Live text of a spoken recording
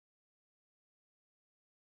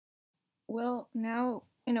Well, now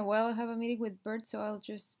in a while I have a meeting with Bert, so I'll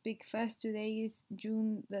just speak fast. Today is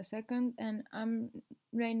June the 2nd, and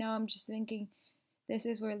right now I'm just thinking this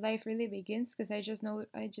is where life really begins because I just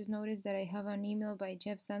noticed that I have an email by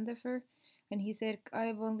Jeff Sandifer, and he said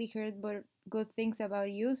I've only heard but good things about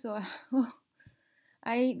you, so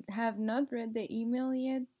I have not read the email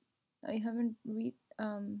yet. I haven't read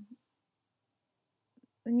I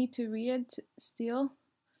need to read it still.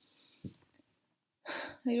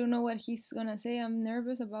 I don't know what he's gonna say. I'm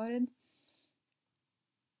nervous about it.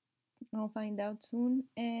 I'll find out soon.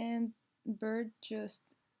 And Bert just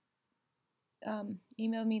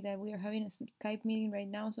emailed me that we are having a Skype meeting right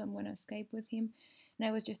now, so I'm gonna Skype with him. And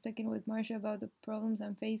I was just talking with Marsha about the problems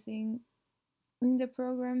I'm facing in the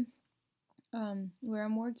program where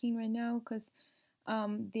I'm working right now, because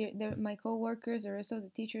my co-workers, the rest of the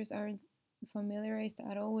teachers, aren't familiarized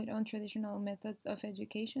at all with untraditional methods of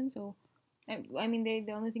education. So, I mean,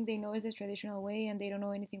 the only thing they know is the traditional way, and they don't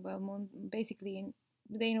know anything about basically,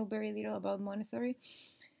 they know very little about Montessori,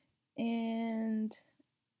 and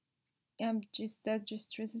just that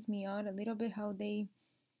just stresses me out a little bit how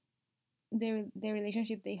their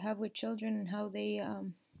relationship they have with children and how they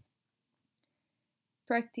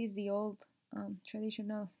practice the old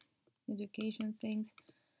traditional education things.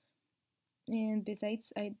 And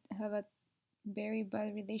besides, I have a very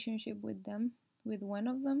bad relationship with them, with one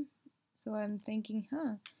of them. So I'm thinking,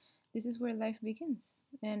 this is where life begins.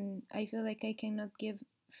 And I feel like I cannot give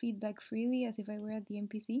feedback freely as if I were at the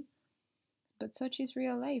NPC. But such is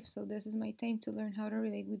real life, so this is my time to learn how to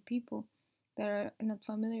relate with people that are not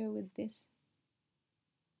familiar with this.